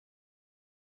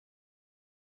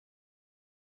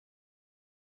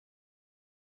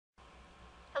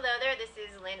Hello there, this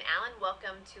is Lynn Allen.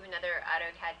 Welcome to another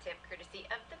AutoCAD tip courtesy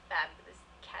of the fabulous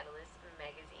Catalyst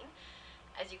magazine.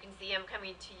 As you can see, I'm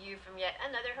coming to you from yet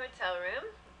another hotel room,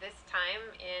 this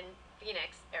time in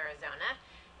Phoenix, Arizona,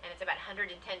 and it's about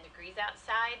 110 degrees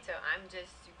outside, so I'm just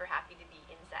super happy to be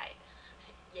inside.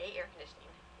 Yay, air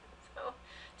conditioning. So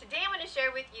today I'm going to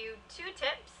share with you two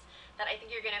tips that I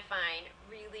think you're going to find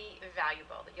really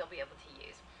valuable that you'll be able to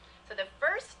use. So the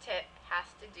first tip has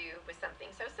to do with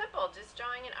something so simple, just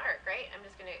drawing an arc, right? I'm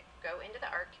just going to go into the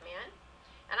arc command,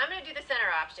 and I'm going to do the center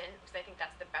option because I think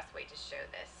that's the best way to show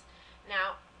this.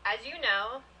 Now, as you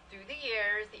know, through the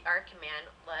years, the arc command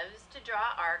loves to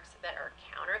draw arcs that are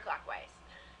counterclockwise.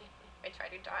 If I try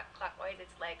to draw it clockwise,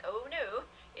 it's like, oh no,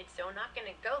 it's so not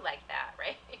going to go like that,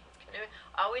 right? It's going to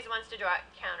always wants to draw it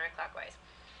counterclockwise.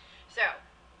 So,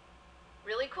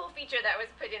 really cool feature that was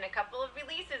put in a couple of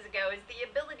releases ago is the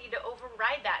ability to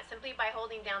override that. Simply by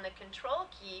holding down the control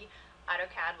key,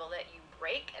 AutoCAD will let you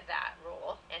break that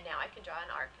rule, and now I can draw an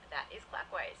arc that is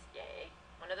clockwise. Yay!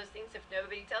 One of those things if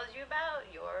nobody tells you about,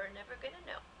 you're never going to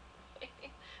know.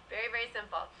 Very, very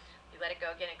simple. You let it go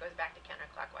again, it goes back to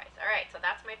counterclockwise. Alright, so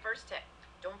that's my first tip.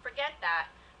 Don't forget that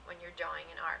when you're drawing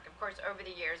an arc. Of course, over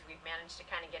the years, we've managed to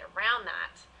kind of get around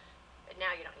that, but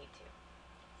now you don't need to.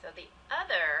 So the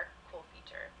other cool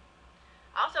feature,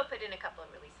 also put in a couple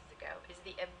of releases ago, is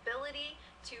the ability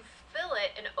to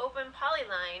fillet an open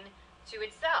polyline to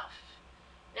itself.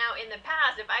 Now in the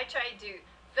past, if I tried to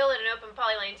fillet an open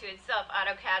polyline to itself,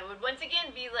 AutoCAD would once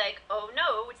again be like, oh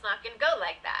no, it's not going to go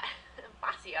like that.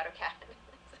 Bossy AutoCAD.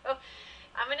 So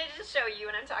I'm going to just show you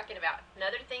what I'm talking about.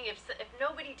 Another thing, if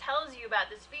nobody tells you about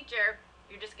this feature,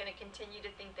 you're just going to continue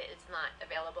to think that it's not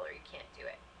available or you can't do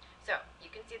it. So you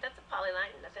can see that's a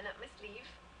polyline, nothing up my sleeve.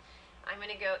 I'm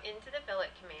going to go into the fillet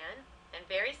command, and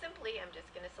very simply I'm just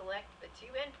going to select the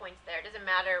two endpoints there. It doesn't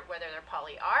matter whether they're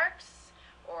poly arcs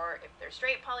or if they're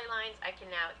straight polylines. I can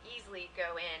now easily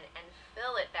go in and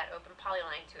fillet that open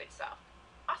polyline to itself.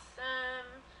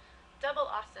 Awesome! Double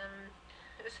awesome!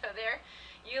 So there,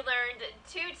 you learned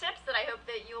two tips that I hope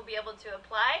that you'll be able to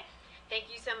apply. Thank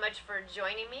you so much for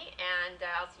joining me, and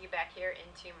I'll see you back here in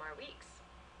 2 more weeks.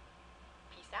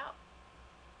 Peace out.